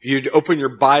If you'd open your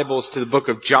Bibles to the book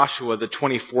of Joshua, the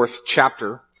 24th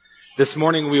chapter. This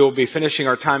morning we will be finishing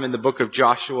our time in the book of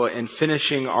Joshua and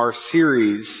finishing our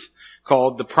series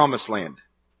called The Promised Land.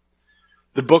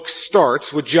 The book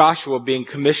starts with Joshua being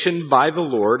commissioned by the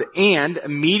Lord and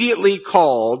immediately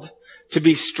called to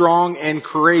be strong and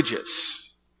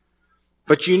courageous.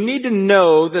 But you need to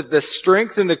know that the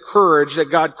strength and the courage that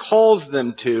God calls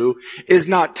them to is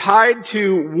not tied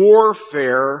to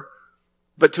warfare,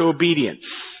 but to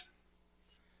obedience.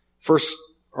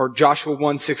 Joshua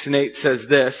 1, 6 and 8 says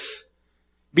this,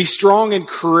 "Be strong and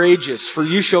courageous, for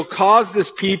you shall cause this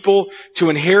people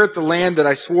to inherit the land that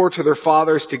I swore to their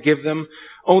fathers to give them.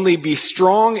 Only be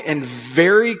strong and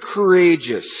very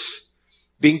courageous,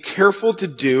 being careful to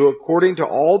do according to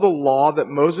all the law that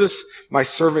Moses, my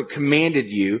servant, commanded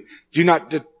you. Do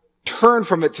not turn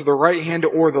from it to the right hand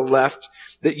or the left,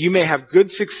 that you may have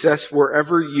good success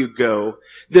wherever you go.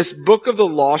 This book of the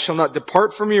law shall not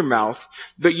depart from your mouth,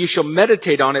 but you shall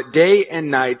meditate on it day and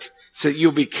night, so that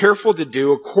you'll be careful to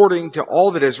do according to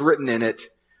all that is written in it.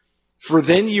 For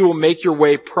then you will make your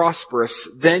way prosperous.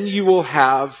 Then you will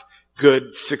have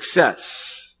good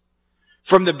success."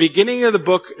 From the beginning of the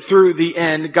book through the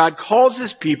end, God calls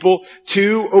his people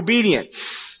to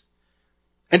obedience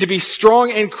and to be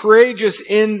strong and courageous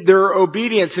in their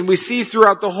obedience. And we see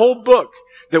throughout the whole book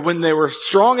that when they were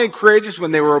strong and courageous,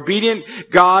 when they were obedient,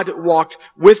 God walked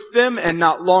with them. And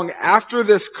not long after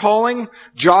this calling,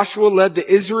 Joshua led the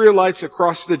Israelites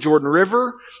across the Jordan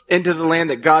River into the land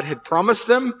that God had promised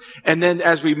them. And then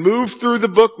as we move through the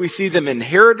book, we see them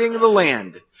inheriting the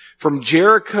land. From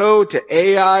Jericho to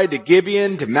Ai to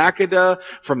Gibeon to Makkedah,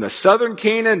 from the southern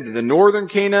Canaan to the northern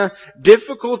Canaan,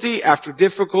 difficulty after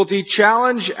difficulty,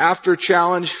 challenge after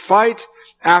challenge, fight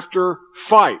after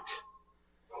fight.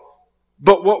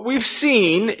 But what we've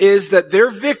seen is that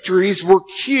their victories were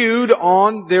cued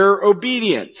on their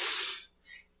obedience.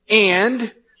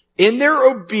 And in their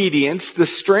obedience, the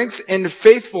strength and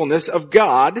faithfulness of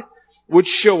God would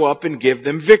show up and give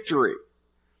them victory.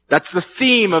 That's the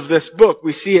theme of this book.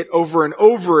 We see it over and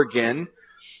over again.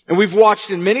 And we've watched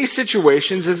in many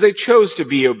situations as they chose to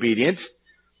be obedient.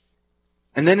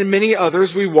 And then in many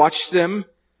others, we watched them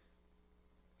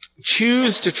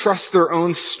choose to trust their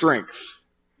own strength,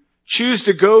 choose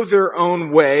to go their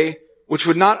own way, which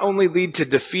would not only lead to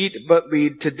defeat, but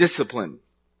lead to discipline.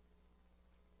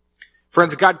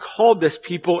 Friends, God called this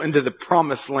people into the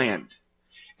promised land.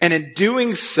 And in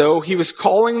doing so, he was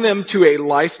calling them to a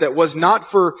life that was not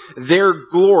for their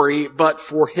glory, but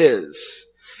for his.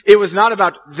 It was not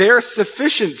about their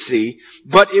sufficiency,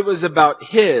 but it was about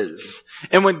his.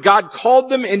 And when God called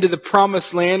them into the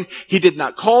promised land, he did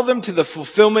not call them to the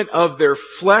fulfillment of their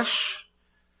flesh,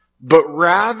 but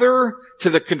rather to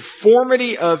the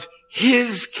conformity of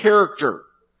his character,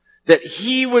 that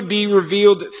he would be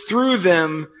revealed through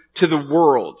them to the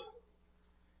world.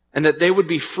 And that they would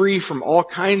be free from all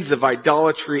kinds of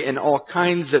idolatry and all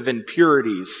kinds of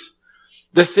impurities.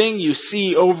 The thing you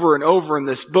see over and over in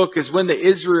this book is when the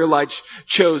Israelites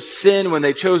chose sin, when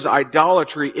they chose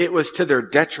idolatry, it was to their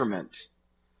detriment.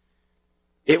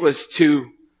 It was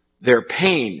to their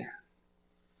pain.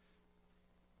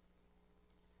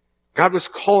 God was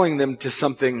calling them to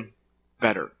something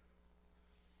better.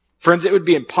 Friends, it would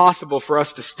be impossible for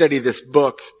us to study this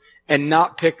book and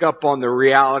not pick up on the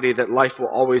reality that life will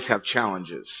always have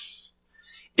challenges.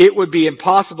 It would be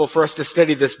impossible for us to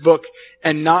study this book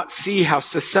and not see how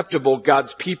susceptible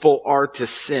God's people are to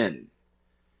sin.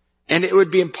 And it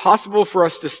would be impossible for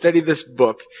us to study this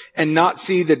book and not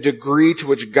see the degree to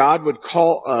which God would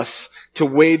call us to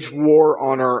wage war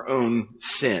on our own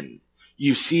sin.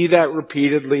 You see that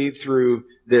repeatedly through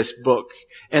this book.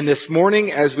 And this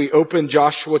morning, as we open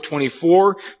Joshua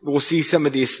 24, we'll see some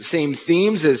of these same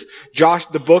themes as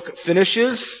the book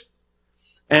finishes.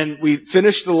 And we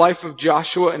finish the life of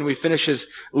Joshua and we finish his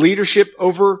leadership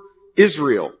over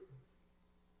Israel.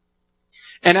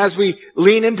 And as we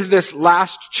lean into this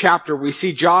last chapter, we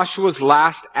see Joshua's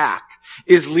last act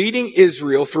is leading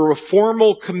Israel through a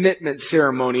formal commitment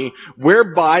ceremony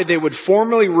whereby they would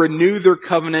formally renew their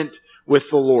covenant with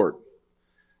the Lord.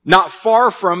 Not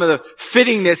far from the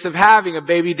fittingness of having a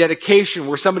baby dedication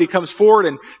where somebody comes forward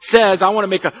and says, I want to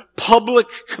make a public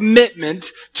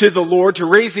commitment to the Lord, to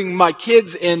raising my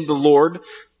kids in the Lord.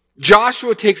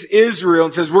 Joshua takes Israel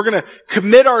and says, we're going to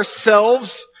commit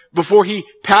ourselves before he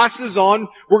passes on.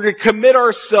 We're going to commit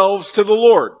ourselves to the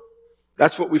Lord.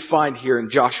 That's what we find here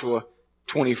in Joshua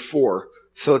 24.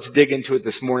 So let's dig into it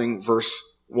this morning, verse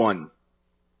 1.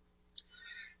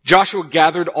 Joshua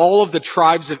gathered all of the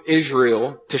tribes of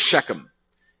Israel to Shechem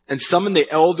and summoned the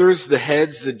elders, the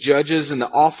heads, the judges, and the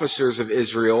officers of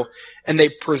Israel, and they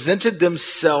presented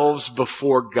themselves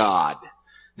before God.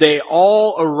 They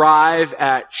all arrive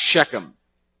at Shechem.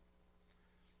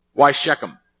 Why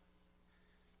Shechem?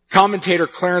 Commentator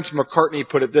Clarence McCartney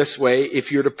put it this way: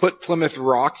 if you were to put Plymouth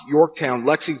Rock, Yorktown,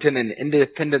 Lexington, and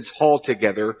Independence Hall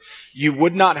together, you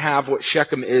would not have what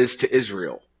Shechem is to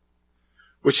Israel.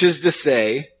 Which is to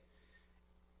say,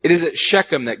 it is at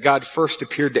Shechem that God first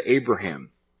appeared to Abraham.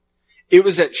 It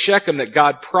was at Shechem that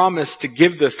God promised to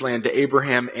give this land to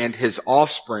Abraham and his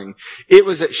offspring. It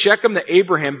was at Shechem that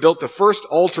Abraham built the first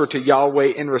altar to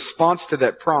Yahweh in response to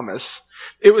that promise.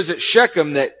 It was at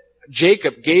Shechem that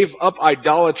Jacob gave up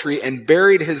idolatry and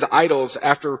buried his idols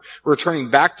after returning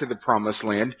back to the promised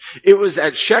land. It was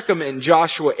at Shechem in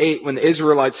Joshua 8 when the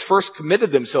Israelites first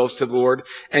committed themselves to the Lord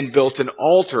and built an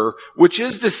altar, which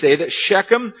is to say that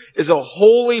Shechem is a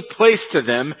holy place to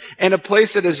them and a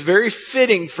place that is very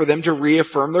fitting for them to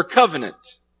reaffirm their covenant.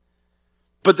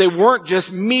 But they weren't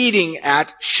just meeting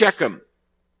at Shechem.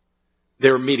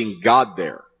 They were meeting God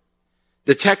there.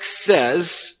 The text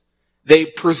says they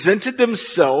presented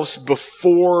themselves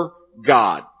before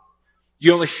God.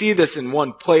 You only see this in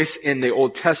one place in the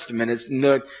Old Testament. It's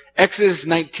in Exodus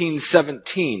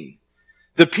 19:17.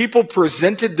 The people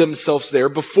presented themselves there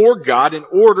before God in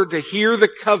order to hear the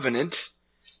covenant,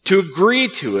 to agree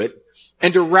to it,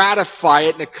 and to ratify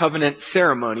it in a covenant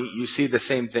ceremony. You see the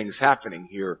same things happening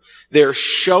here. They're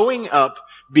showing up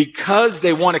because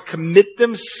they want to commit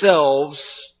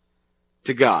themselves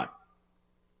to God.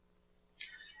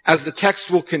 As the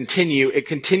text will continue, it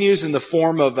continues in the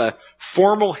form of a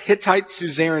formal Hittite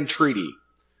suzerain treaty.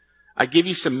 I give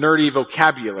you some nerdy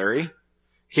vocabulary, in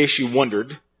case you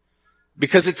wondered,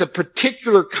 because it's a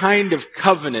particular kind of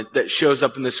covenant that shows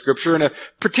up in the scripture and a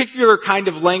particular kind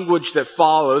of language that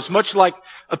follows, much like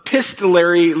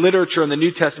epistolary literature in the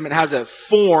New Testament has a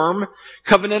form,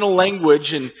 covenantal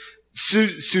language, and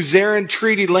suzerain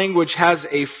treaty language has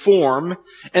a form,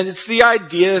 and it's the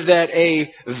idea that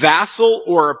a vassal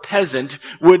or a peasant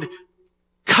would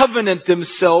covenant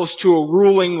themselves to a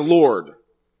ruling lord.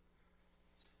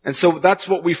 And so that's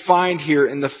what we find here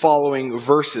in the following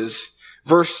verses.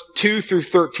 Verse 2 through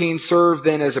 13 serve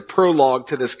then as a prologue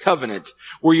to this covenant,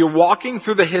 where you're walking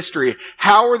through the history.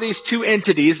 How are these two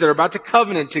entities that are about to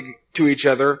covenant to each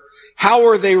other, how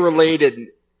are they related?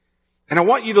 And I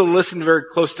want you to listen very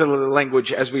close to the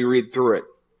language as we read through it.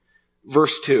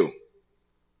 Verse 2.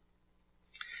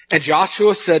 And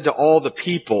Joshua said to all the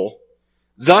people,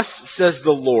 "Thus says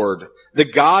the Lord, the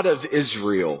God of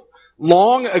Israel,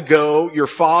 long ago your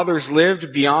fathers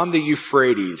lived beyond the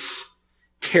Euphrates,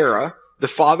 Terah, the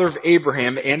father of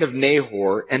Abraham and of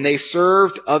Nahor, and they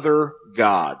served other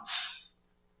gods."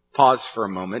 Pause for a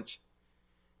moment.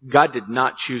 God did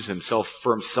not choose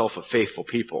for himself a faithful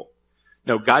people.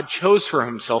 No, God chose for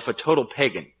himself a total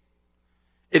pagan.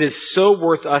 It is so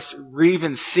worth us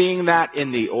even seeing that in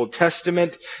the Old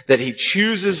Testament, that he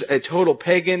chooses a total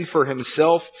pagan for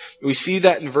himself. We see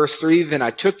that in verse 3, "Then I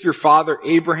took your father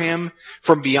Abraham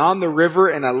from beyond the river,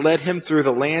 and I led him through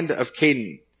the land of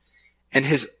Canaan,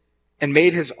 and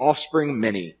made his offspring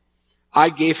many. I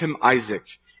gave him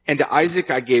Isaac, and to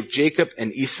Isaac I gave Jacob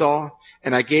and Esau,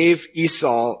 and I gave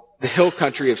Esau the hill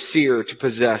country of Seir to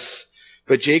possess.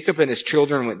 But Jacob and his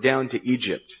children went down to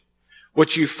Egypt."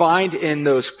 What you find in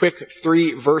those quick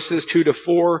 3 verses, 2 to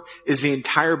 4, is the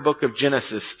entire book of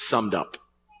Genesis summed up.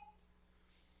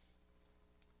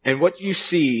 And what you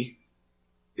see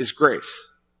is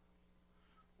grace.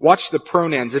 Watch the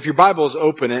pronouns. If your Bible is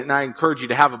open, and I encourage you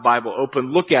to have a Bible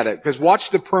open, look at it, because watch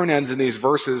the pronouns in these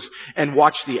verses and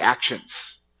watch the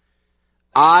actions.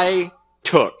 I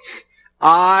took.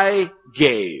 I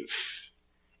gave.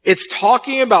 It's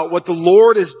talking about what the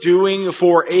Lord is doing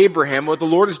for Abraham, what the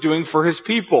Lord is doing for his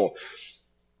people.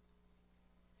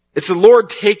 It's the Lord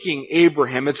taking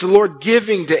Abraham. It's the Lord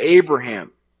giving to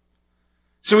Abraham.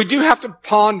 So we do have to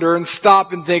ponder and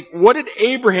stop and think, what did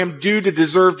Abraham do to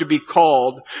deserve to be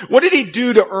called? What did he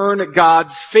do to earn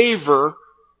God's favor?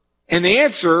 And the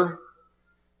answer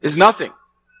is nothing.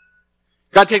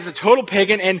 God takes a total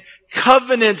pagan and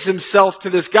covenants himself to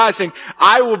this guy, saying,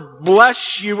 "I will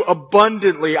bless you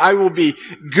abundantly. I will be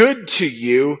good to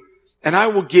you, and I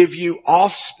will give you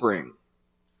offspring."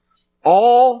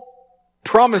 All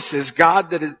promises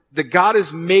that God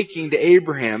is making to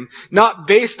Abraham, not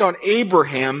based on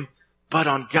Abraham, but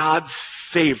on God's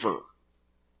favor.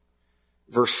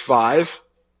 Verse 5.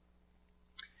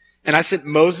 "And I sent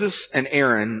Moses and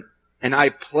Aaron, and I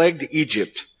plagued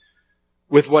Egypt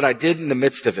with what I did in the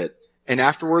midst of it. And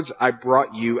afterwards I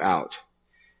brought you out.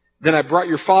 Then I brought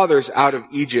your fathers out of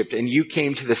Egypt, and you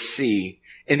came to the sea,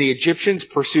 And the Egyptians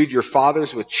pursued your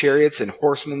fathers with chariots and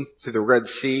horsemen to the Red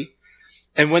Sea.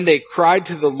 And when they cried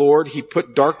to the Lord, he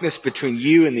put darkness between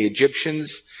you and the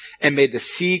Egyptians and made the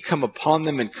sea come upon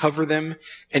them and cover them.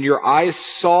 And your eyes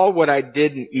saw what I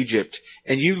did in Egypt,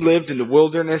 and you lived in the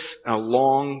wilderness a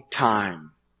long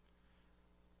time.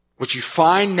 What you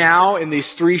find now in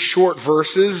these 3 short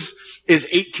verses is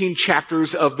 18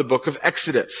 chapters of the book of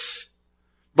Exodus.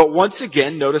 But once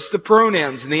again, notice the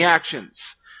pronouns and the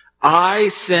actions. I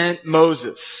sent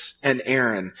Moses and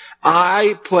Aaron.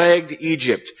 I plagued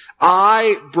Egypt.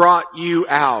 I brought you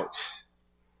out.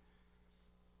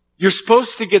 You're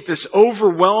supposed to get this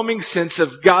overwhelming sense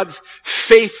of God's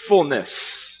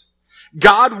faithfulness.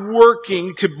 God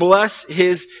working to bless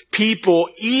his people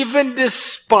even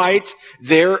despite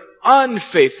their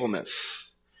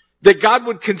unfaithfulness. That God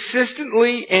would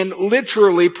consistently and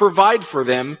literally provide for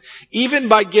them, even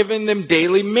by giving them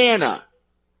daily manna.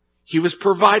 He was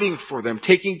providing for them,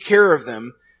 taking care of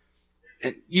them.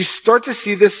 And you start to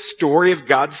see this story of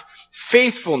God's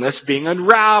faithfulness being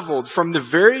unraveled from the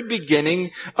very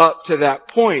beginning up to that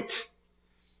point.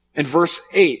 In verse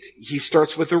 8, he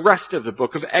starts with the rest of the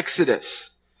book of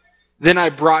Exodus. Then I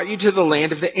brought you to the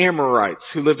land of the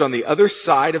Amorites, who lived on the other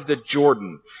side of the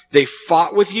Jordan. They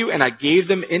fought with you, and I gave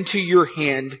them into your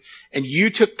hand, and you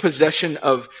took possession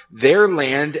of their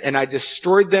land, and I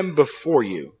destroyed them before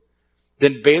you.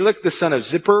 Then Balak the son of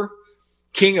Zippor,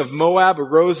 king of Moab,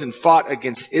 arose and fought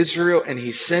against Israel, and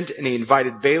he sent and he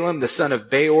invited Balaam the son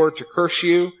of Beor to curse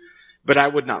you. But I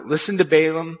would not listen to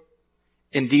Balaam.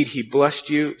 Indeed, he blessed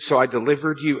you, so I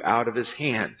delivered you out of his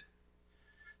hand.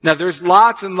 Now, there's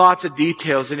lots and lots of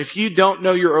details, and if you don't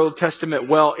know your Old Testament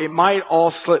well, it might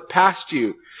all slip past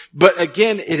you. But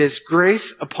again, it is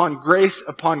grace upon grace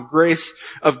upon grace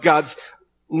of God's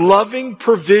loving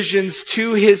provisions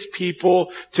to his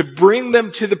people to bring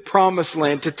them to the promised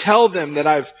land, to tell them that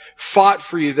I've fought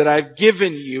for you, that I've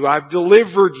given you, I've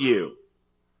delivered you.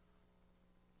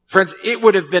 Friends, it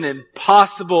would have been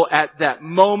impossible at that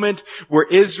moment where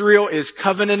Israel is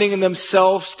covenanting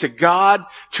themselves to God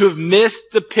to have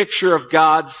missed the picture of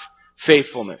God's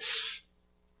faithfulness.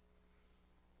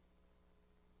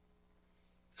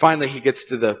 Finally, he gets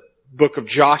to the book of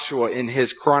Joshua in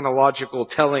his chronological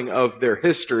telling of their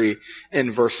history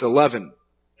in verse 11.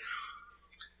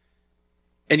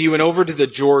 And you went over to the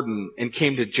Jordan and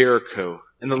came to Jericho,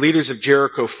 and the leaders of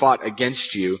Jericho fought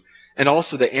against you, and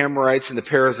also the Amorites and the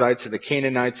Perizzites and the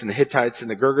Canaanites and the Hittites and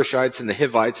the Girgashites and the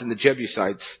Hivites and the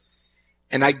Jebusites.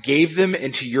 And I gave them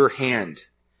into your hand.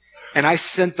 And I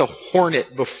sent the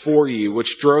hornet before you,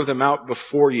 which drove them out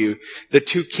before you, the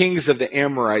 2 kings of the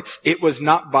Amorites. It was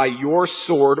not by your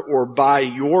sword or by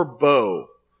your bow.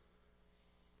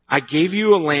 I gave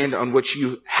you a land on which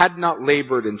you had not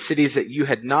labored, and cities that you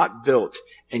had not built,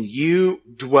 and you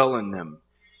dwell in them.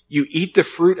 You eat the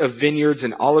fruit of vineyards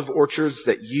and olive orchards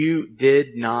that you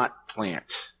did not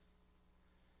plant.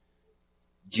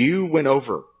 You went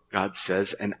over, God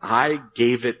says, and I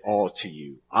gave it all to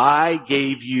you. I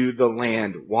gave you the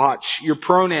land. Watch your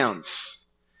pronouns.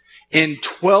 In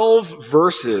 12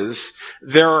 verses,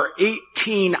 there are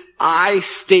 18 I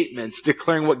statements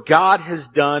declaring what God has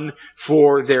done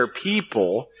for their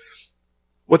people,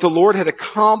 what the Lord had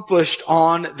accomplished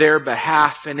on their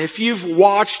behalf. And if you've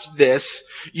watched this,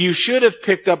 you should have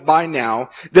picked up by now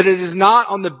that it is not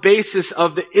on the basis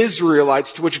of the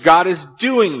Israelites to which God is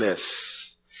doing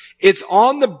this. It's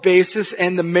on the basis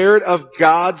and the merit of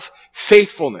God's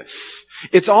faithfulness.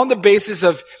 It's on the basis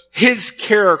of his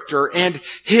character and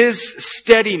his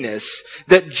steadiness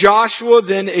that Joshua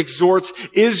then exhorts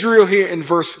Israel here in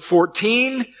verse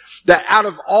 14, that out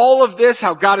of all of this,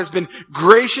 how God has been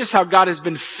gracious, how God has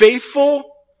been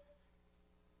faithful.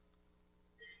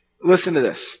 Listen to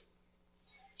this.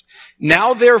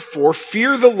 Now therefore,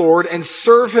 fear the Lord and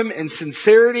serve him in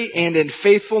sincerity and in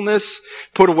faithfulness.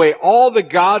 Put away all the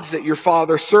gods that your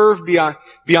father served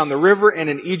beyond the river and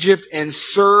in Egypt, and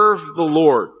serve the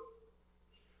Lord.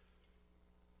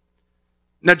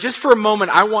 Now just for a moment,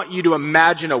 I want you to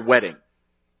imagine a wedding.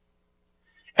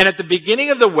 And at the beginning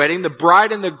of the wedding, the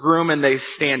bride and the groom, and they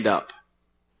stand up.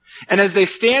 And as they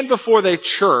stand before the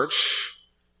church,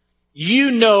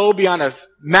 you know beyond a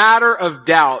matter of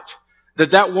doubt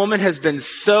that that woman has been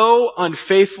so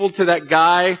unfaithful to that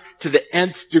guy to the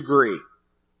nth degree.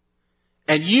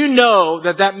 And you know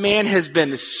that that man has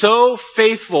been so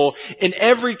faithful in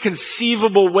every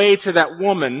conceivable way to that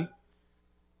woman.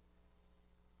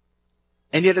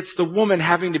 And yet it's the woman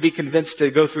having to be convinced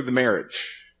to go through the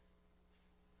marriage.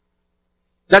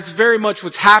 That's very much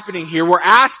what's happening here. We're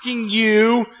asking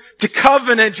you to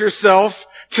covenant yourself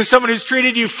to someone who's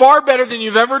treated you far better than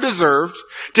you've ever deserved,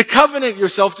 to covenant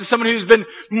yourself to someone who's been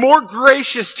more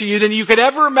gracious to you than you could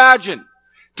ever imagine,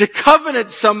 to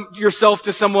covenant yourself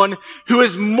to someone who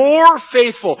is more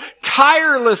faithful,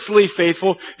 tirelessly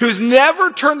faithful, who's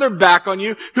never turned their back on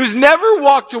you, who's never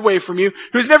walked away from you,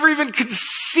 who's never even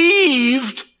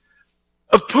conceived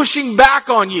of pushing back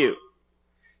on you.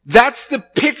 That's the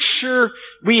picture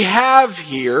we have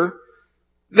here.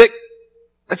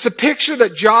 That's a picture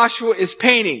that Joshua is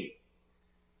painting.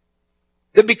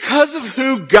 That because of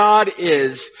who God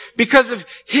is, because of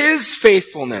His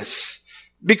faithfulness,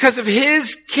 because of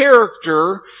His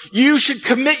character, you should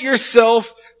commit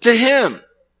yourself to Him.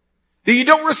 That you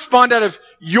don't respond out of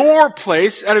your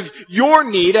place, out of your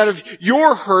need, out of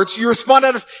your hurts. You respond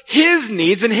out of His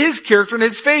needs and His character and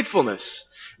His faithfulness.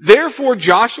 Therefore,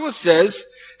 Joshua says,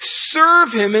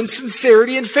 serve Him in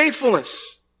sincerity and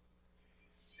faithfulness.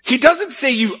 He doesn't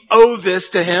say you owe this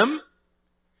to Him.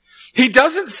 He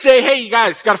doesn't say, hey, you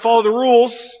guys, got to follow the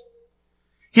rules.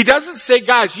 He doesn't say,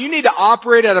 guys, you need to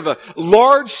operate out of a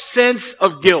large sense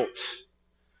of guilt.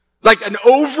 Like an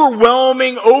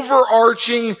overwhelming,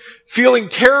 overarching, feeling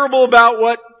terrible about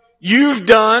what you've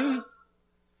done.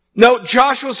 No,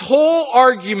 Joshua's whole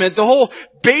argument, the whole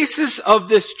basis of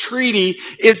this treaty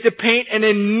is to paint an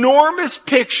enormous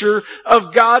picture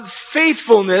of God's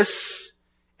faithfulness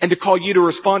and to call you to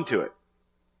respond to it.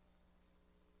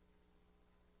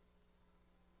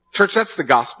 Church, that's the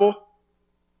gospel.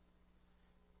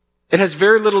 It has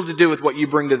very little to do with what you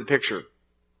bring to the picture.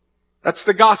 That's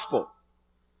the gospel.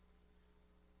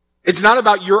 It's not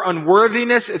about your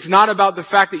unworthiness. It's not about the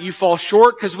fact that you fall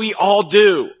short, because we all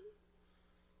do.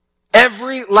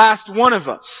 Every last one of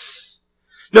us.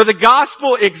 No, the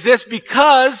gospel exists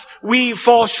because we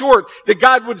fall short. That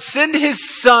God would send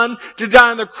His Son to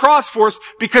die on the cross for us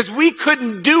because we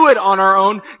couldn't do it on our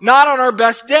own, not on our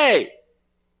best day.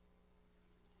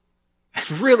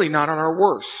 And really not on our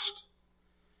worst.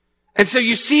 And so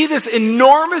you see this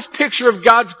enormous picture of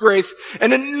God's grace,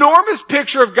 an enormous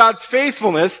picture of God's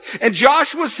faithfulness, and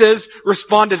Joshua says,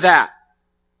 respond to that.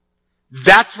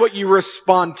 That's what you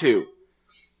respond to.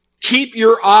 Keep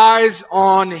your eyes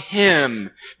on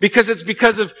Him, because it's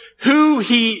because of who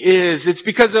He is. It's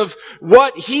because of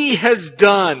what He has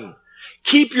done.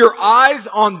 Keep your eyes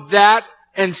on that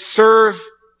and serve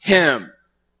Him.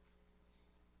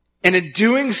 And in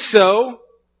doing so,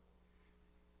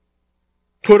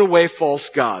 put away false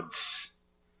gods.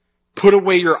 Put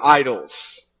away your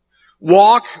idols.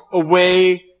 Walk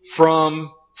away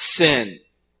from sin.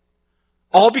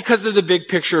 All because of the big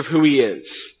picture of who He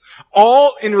is.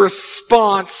 All in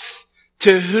response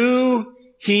to who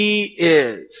He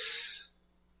is.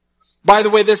 By the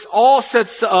way, this all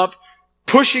sets up,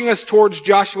 pushing us towards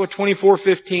Joshua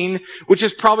 24:15, which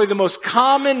is probably the most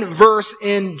common verse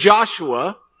in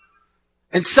Joshua.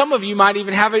 And some of you might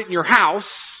even have it in your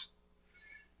house.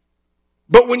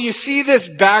 But when you see this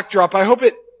backdrop, I hope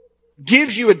it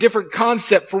gives you a different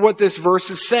concept for what this verse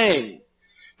is saying.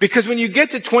 Because when you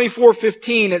get to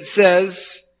 24:15, it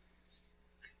says,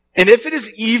 and if it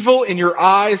is evil in your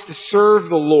eyes to serve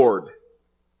the Lord,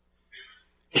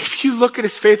 if you look at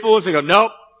His faithfulness and go,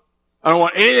 nope, I don't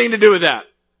want anything to do with that.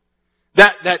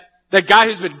 That guy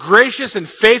who's been gracious and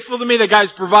faithful to me, the guy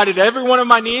who's provided every one of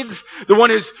my needs, the one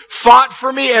who's fought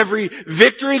for me every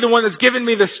victory, the one that's given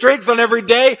me the strength on every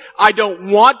day, I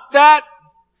don't want that.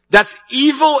 That's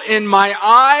evil in my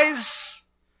eyes.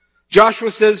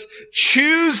 Joshua says,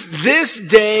 choose this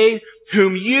day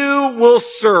whom you will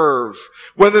serve,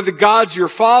 whether the gods your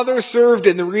father served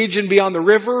in the region beyond the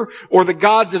river, or the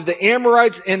gods of the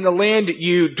Amorites in the land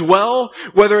you dwell,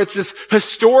 whether it's this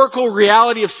historical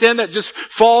reality of sin that just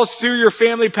falls through your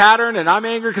family pattern, and I'm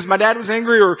angry because my dad was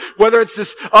angry, or whether it's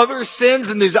this other sins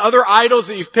and these other idols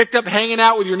that you've picked up hanging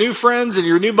out with your new friends and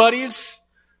your new buddies.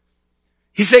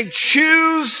 He's saying,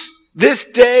 choose this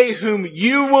day whom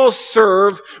you will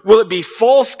serve. Will it be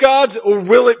false gods, or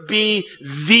will it be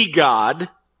the God?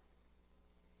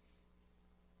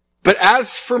 But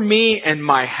as for me and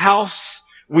my house,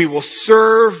 we will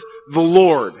serve the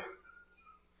Lord.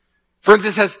 Friends,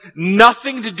 this has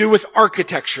nothing to do with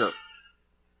architecture.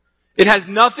 It has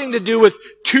nothing to do with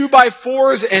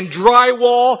 2x4s and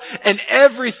drywall and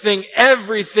everything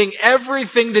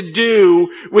to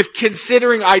do with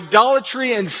considering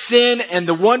idolatry and sin and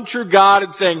the one true God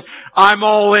and saying, I'm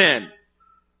all in.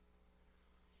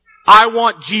 I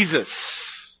want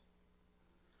Jesus.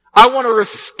 I want to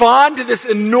respond to this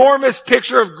enormous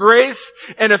picture of grace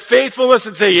and of faithfulness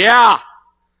and say, yeah,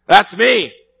 that's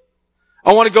me.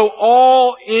 I want to go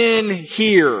all in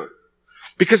here.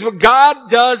 Because what God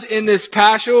does in this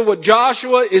Passover, what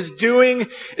Joshua is doing,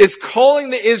 is calling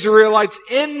the Israelites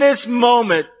in this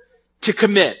moment to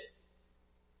commit.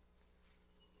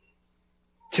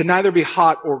 To neither be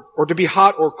hot or to be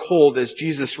hot or cold, as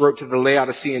Jesus wrote to the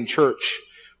Laodicean church,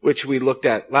 which we looked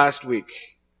at last week.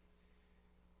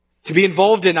 To be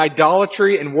involved in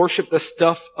idolatry and worship the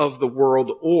stuff of the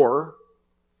world, or,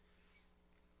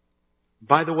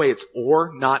 by the way, it's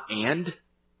or, not and,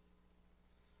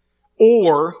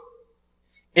 or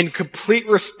in complete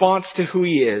response to who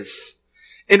he is,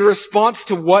 in response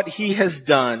to what he has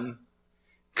done,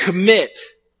 commit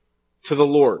to the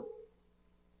Lord.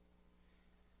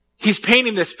 He's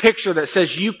painting this picture that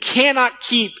says you cannot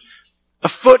keep a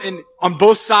foot on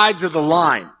both sides of the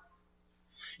line.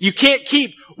 You can't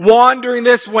keep wandering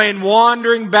this way and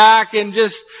wandering back and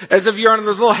just as if you're on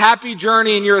this little happy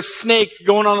journey and you're a snake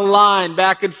going on a line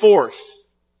back and forth.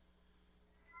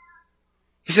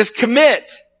 He says,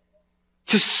 commit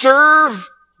to serve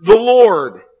the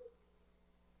Lord.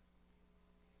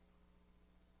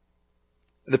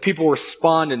 The people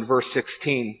respond in verse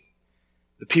 16.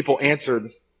 The people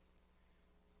answered,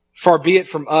 far be it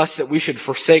from us that we should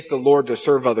forsake the Lord to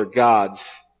serve other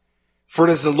gods. For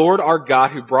it is the Lord our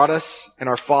God who brought us and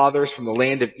our fathers from the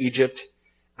land of Egypt,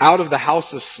 out of the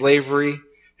house of slavery,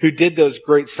 who did those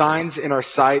great signs in our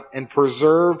sight and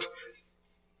preserved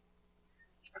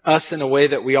us in a way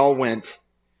that we all went,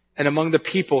 and among the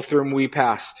people through whom we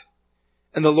passed.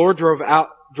 And the Lord drove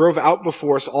out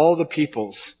before us all the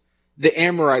peoples, the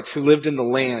Amorites who lived in the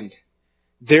land.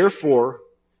 Therefore,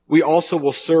 we also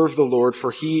will serve the Lord, for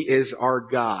he is our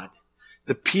God.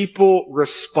 The people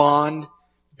respond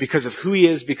because of who he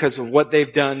is, because of what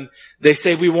they've done. They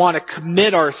say, we want to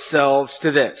commit ourselves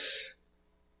to this.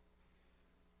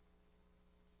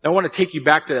 I want to take you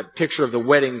back to that picture of the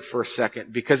wedding for a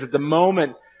second, because at the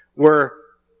moment where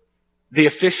the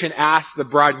officiant asks the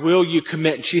bride, will you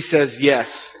commit? And she says,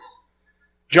 yes.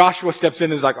 Joshua steps in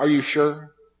and is like, are you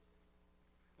sure?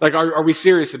 Like, are we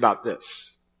serious about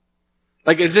this?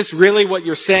 Like, is this really what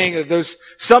you're saying? That there's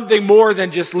something more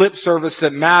than just lip service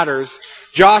that matters?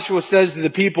 Joshua says to the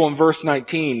people in verse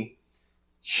 19,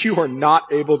 you are not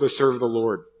able to serve the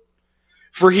Lord.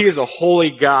 For he is a holy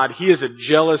God. He is a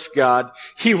jealous God.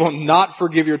 He will not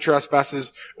forgive your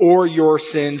trespasses or your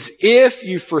sins if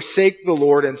you forsake the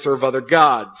Lord and serve other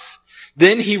gods.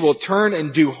 Then he will turn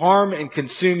and do harm and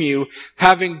consume you,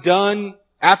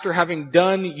 after having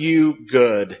done you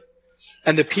good.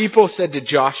 And the people said to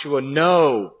Joshua,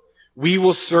 no, we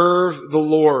will serve the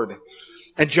Lord.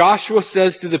 And Joshua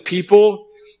says to the people,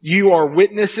 you are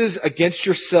witnesses against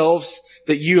yourselves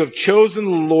that you have chosen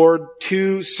the Lord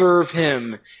to serve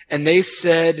him. And they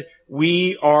said,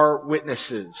 we are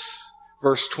witnesses.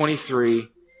 Verse 23,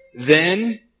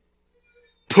 then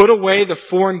put away the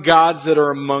foreign gods that are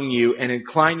among you and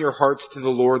incline your hearts to the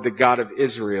Lord, the God of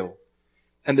Israel.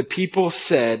 And the people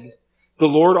said, the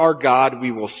Lord our God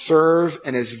we will serve,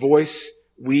 and his voice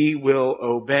we will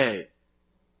obey.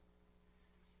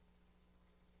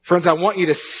 Friends, I want you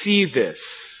to see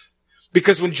this.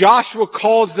 Because when Joshua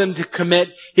calls them to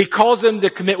commit, he calls them to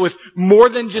commit with more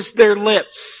than just their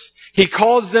lips. He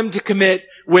calls them to commit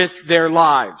with their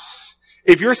lives.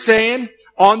 If you're saying,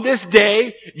 on this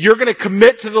day, you're going to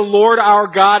commit to the Lord our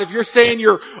God, if you're saying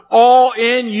you're all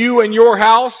in, you and your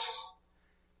house,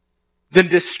 then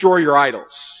destroy your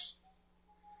idols.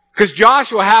 Because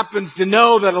Joshua happens to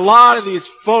know that a lot of these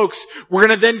folks were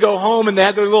going to then go home and they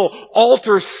had their little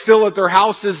altars still at their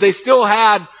houses. They still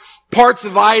had parts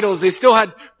of idols. They still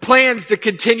had plans to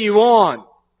continue on.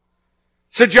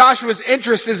 So Joshua's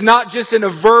interest is not just in a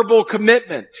verbal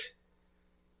commitment.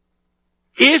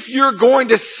 If you're going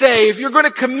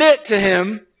to commit to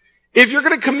him, if you're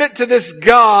going to commit to this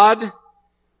God,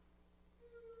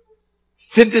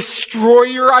 then destroy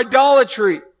your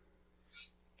idolatry.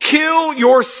 Kill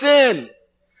your sin.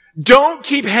 Don't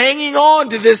keep hanging on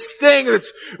to this thing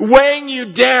that's weighing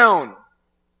you down.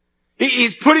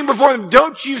 He's putting before them,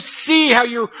 don't you see how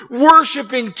you're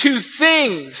worshiping two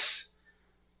things?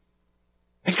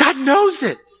 And God knows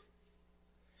it.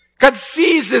 God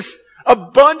sees this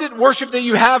abundant worship that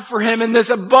you have for him and this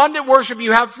abundant worship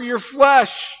you have for your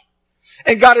flesh.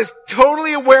 And God is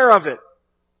totally aware of it.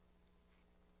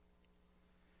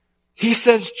 He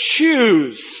says,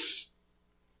 choose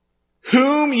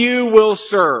whom you will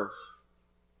serve.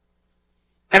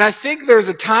 And I think there's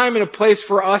a time and a place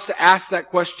for us to ask that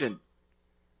question.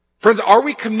 Friends, are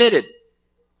we committed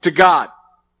to God?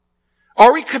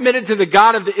 Are we committed to the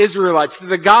God of the Israelites, to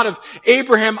the God of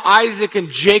Abraham, Isaac,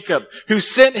 and Jacob, who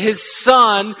sent his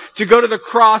son to go to the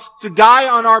cross to die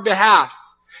on our behalf?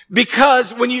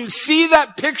 Because when you see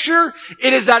that picture,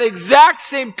 it is that exact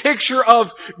same picture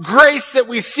of grace that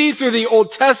we see through the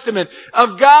Old Testament,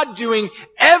 of God doing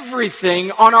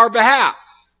everything on our behalf.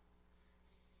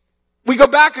 We go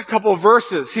back a couple of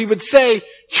verses. He would say,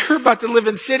 you're about to live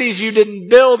in cities you didn't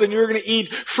build, and you're going to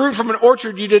eat fruit from an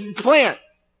orchard you didn't plant.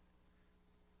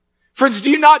 Friends, do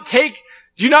you not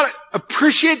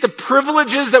appreciate the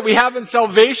privileges that we have in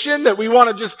salvation, that we want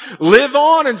to just live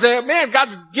on and say, man,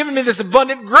 God's given me this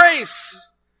abundant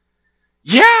grace?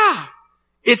 Yeah,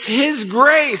 it's His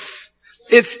grace.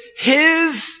 It's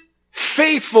His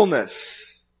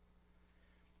faithfulness.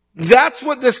 That's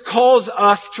what this calls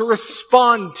us to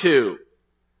respond to.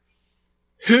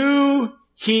 Who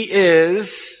He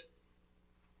is,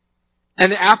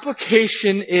 and the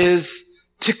application is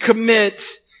to commit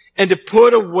and to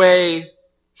put away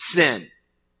sin.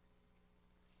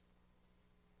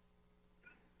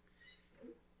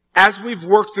 As we've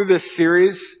worked through this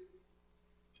series,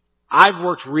 I've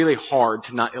worked really hard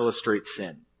to not illustrate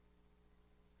sin.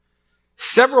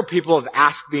 Several people have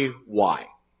asked me why.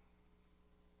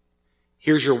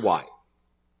 Here's your why.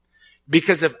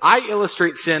 Because if I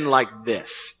illustrate sin like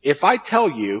this, if I tell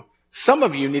you, some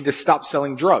of you need to stop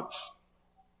selling drugs,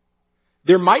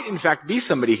 there might in fact be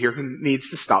somebody here who needs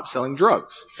to stop selling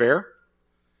drugs. Fair?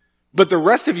 But the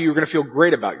rest of you are going to feel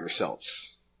great about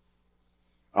yourselves.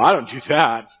 Oh, I don't do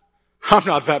that. I'm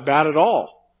not that bad at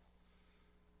all.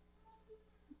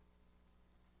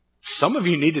 Some of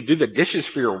you need to do the dishes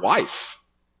for your wife,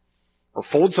 or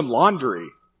fold some laundry,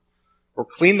 or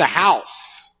clean the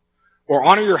house, or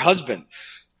honor your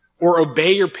husbands, or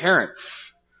obey your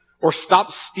parents, or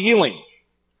stop stealing.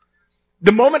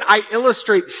 The moment I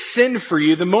illustrate sin for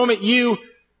you, the moment you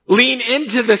lean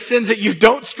into the sins that you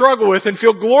don't struggle with and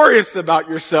feel glorious about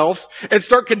yourself and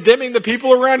start condemning the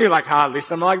people around you, like, at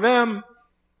least I'm like them.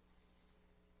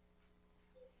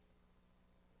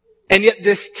 And yet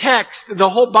this text, the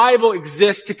whole Bible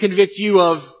exists to convict you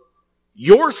of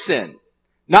your sin,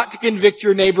 not to convict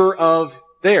your neighbor of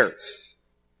theirs.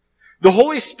 The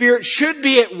Holy Spirit should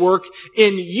be at work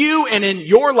in you and in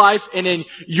your life and in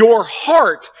your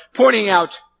heart, pointing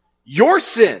out your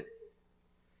sin.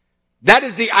 That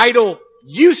is the idol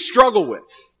you struggle with.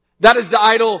 That is the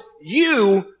idol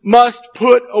you must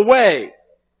put away.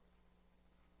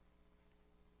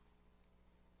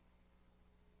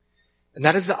 And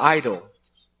that is the idol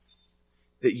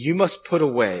that you must put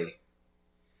away,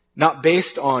 not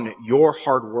based on your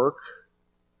hard work,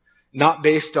 not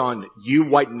based on you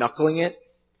white-knuckling it,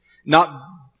 not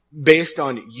based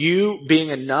on you being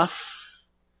enough.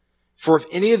 For if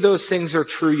any of those things are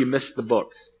true, you missed the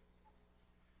book.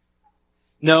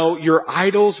 No, your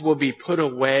idols will be put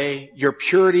away. Your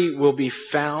purity will be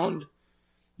found.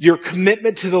 Your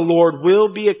commitment to the Lord will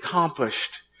be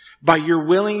accomplished by your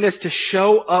willingness to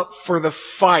show up for the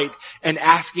fight and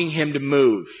asking Him to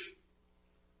move.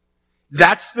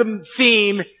 That's the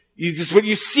theme. This is what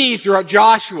you see throughout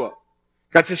Joshua.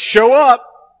 God says, show up,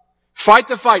 fight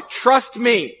the fight, trust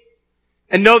me,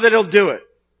 and know that He'll do it.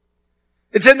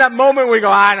 It's in that moment we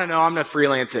go, I don't know, I'm going to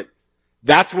freelance it.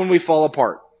 That's when we fall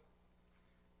apart.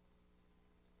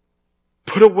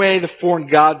 Put away the foreign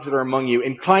gods that are among you.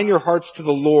 Incline your hearts to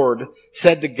the Lord,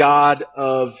 said the God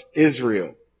of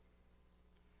Israel.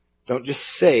 Don't just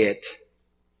say it,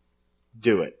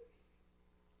 do it.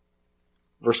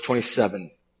 Verse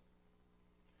 27.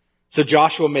 So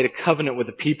Joshua made a covenant with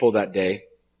the people that day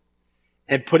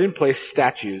and put in place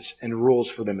statutes and rules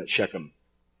for them at Shechem.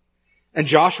 And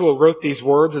Joshua wrote these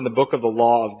words in the book of the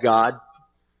law of God.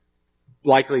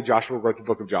 Likely Joshua wrote the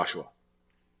book of Joshua.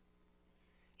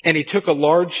 And he took a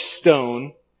large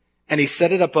stone and he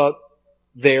set it up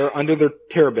there under the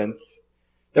terebinth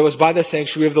that was by the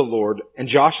sanctuary of the Lord. And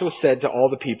Joshua said to all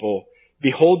the people,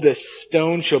 behold, this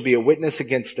stone shall be a witness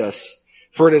against us,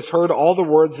 for it has heard all the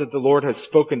words that the Lord has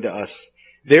spoken to us.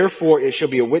 Therefore it shall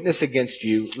be a witness against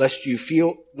you, lest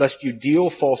you deal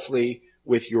falsely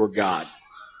with your God.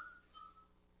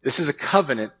 This is a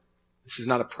covenant. This is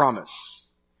not a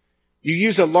promise. You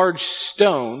use a large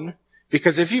stone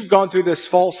because if you've gone through this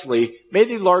falsely, may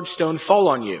the large stone fall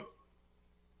on you.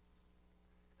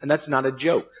 And that's not a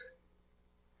joke.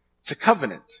 It's a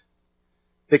covenant.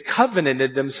 They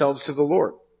covenanted themselves to the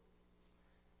Lord.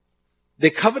 They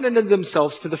covenanted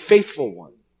themselves to the faithful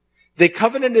one. They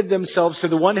covenanted themselves to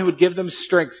the one who would give them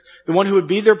strength, the one who would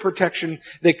be their protection.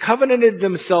 They covenanted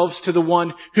themselves to the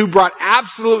one who brought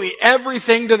absolutely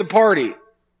everything to the party.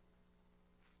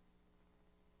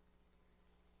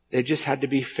 They just had to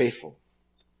be faithful.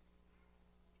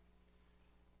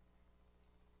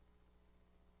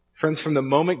 Friends, from the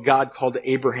moment God called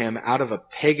Abraham out of a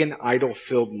pagan,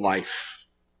 idol-filled life,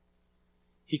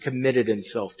 He committed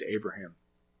himself to Abraham.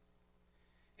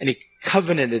 And he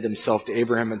covenanted himself to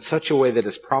Abraham in such a way that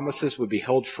his promises would be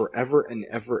held forever and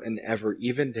ever and ever,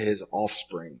 even to his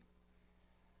offspring.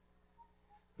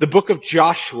 The book of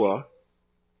Joshua,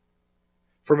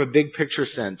 from a big picture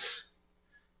sense,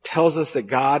 tells us that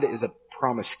God is a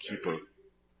promise keeper,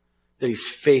 that he's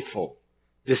faithful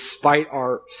despite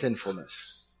our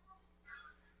sinfulness.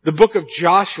 The book of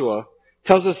Joshua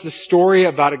tells us the story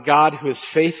about a God who is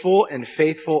faithful and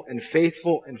faithful and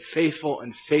faithful and faithful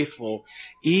and faithful,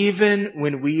 even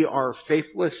when we are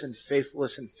faithless and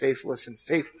faithless and faithless and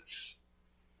faithless.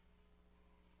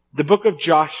 The book of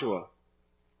Joshua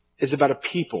is about a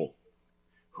people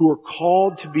who are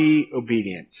called to be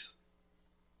obedient.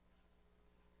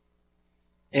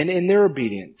 And in their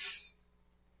obedience,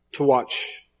 to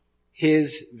watch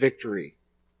his victory.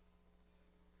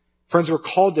 Friends, we're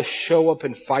called to show up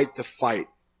and fight the fight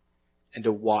and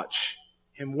to watch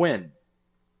him win.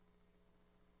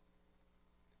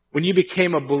 When you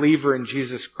became a believer in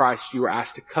Jesus Christ, you were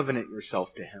asked to covenant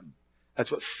yourself to him.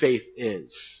 That's what faith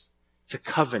is. It's a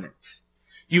covenant.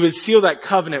 You would seal that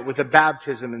covenant with a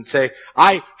baptism and say,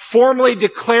 I formally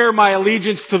declare my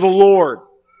allegiance to the Lord.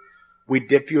 We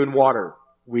dip you in water.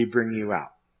 We bring you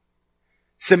out.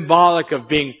 Symbolic of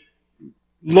being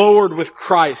lowered with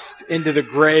Christ into the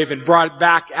grave and brought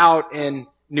back out in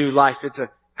new life. It's a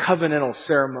covenantal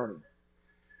ceremony.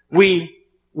 We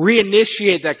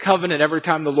reinitiate that covenant every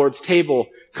time the Lord's table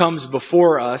comes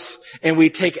before us, and we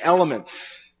take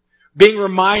elements, being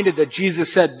reminded that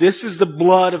Jesus said, this is the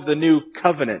blood of the new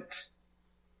covenant.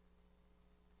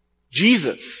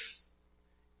 Jesus,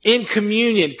 in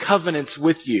communion, covenants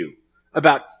with you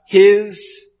about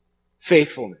his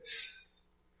faithfulness,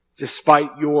 despite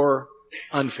your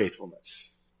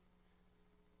unfaithfulness.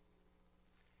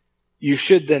 You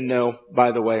should then know,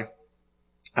 by the way,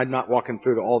 I'm not walking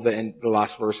through all the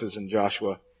last verses in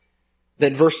Joshua.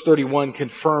 Then verse 31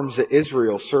 confirms that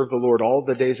Israel served the Lord all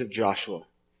the days of Joshua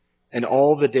and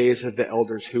all the days of the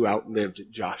elders who outlived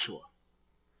Joshua.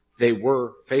 They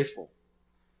were faithful.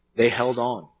 They held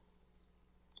on.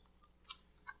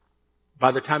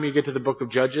 By the time you get to the book of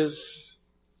Judges,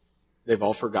 they've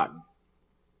all forgotten.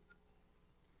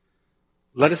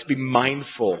 Let us be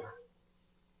mindful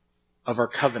of our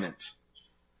covenant.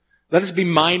 Let us be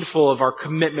mindful of our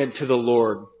commitment to the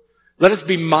Lord. Let us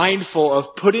be mindful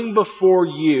of putting before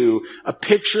you a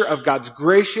picture of God's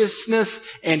graciousness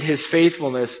and his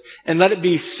faithfulness, and let it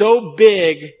be so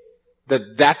big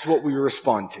that that's what we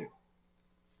respond to.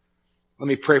 Let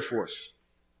me pray for us.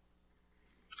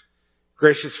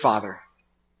 Gracious Father,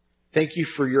 thank you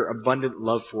for your abundant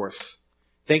love for us.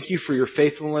 Thank you for your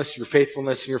faithfulness, your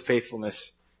faithfulness, and your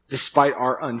faithfulness, despite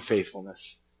our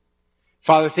unfaithfulness.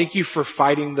 Father, thank you for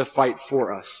fighting the fight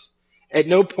for us. At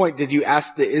no point did you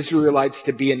ask the Israelites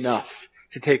to be enough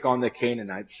to take on the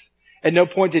Canaanites. At no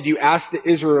point did you ask the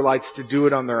Israelites to do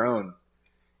it on their own.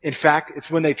 In fact,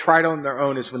 it's when they tried on their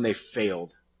own is when they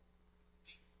failed.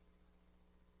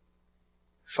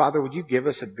 Father, would you give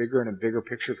us a bigger and a bigger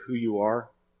picture of who you are?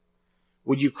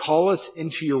 Would you call us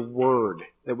into your word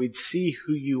that we'd see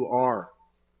who you are?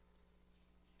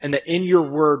 And that in your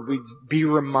word we'd be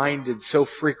reminded so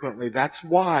frequently. That's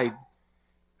why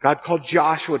God called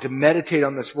Joshua to meditate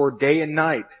on this word day and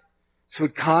night. So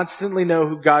we'd constantly know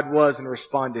who God was and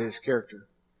respond to his character.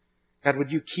 God,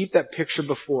 would you keep that picture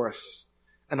before us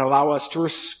and allow us to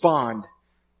respond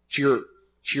to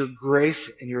your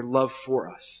grace and your love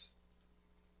for us.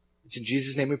 It's in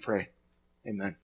Jesus' name we pray. Amen.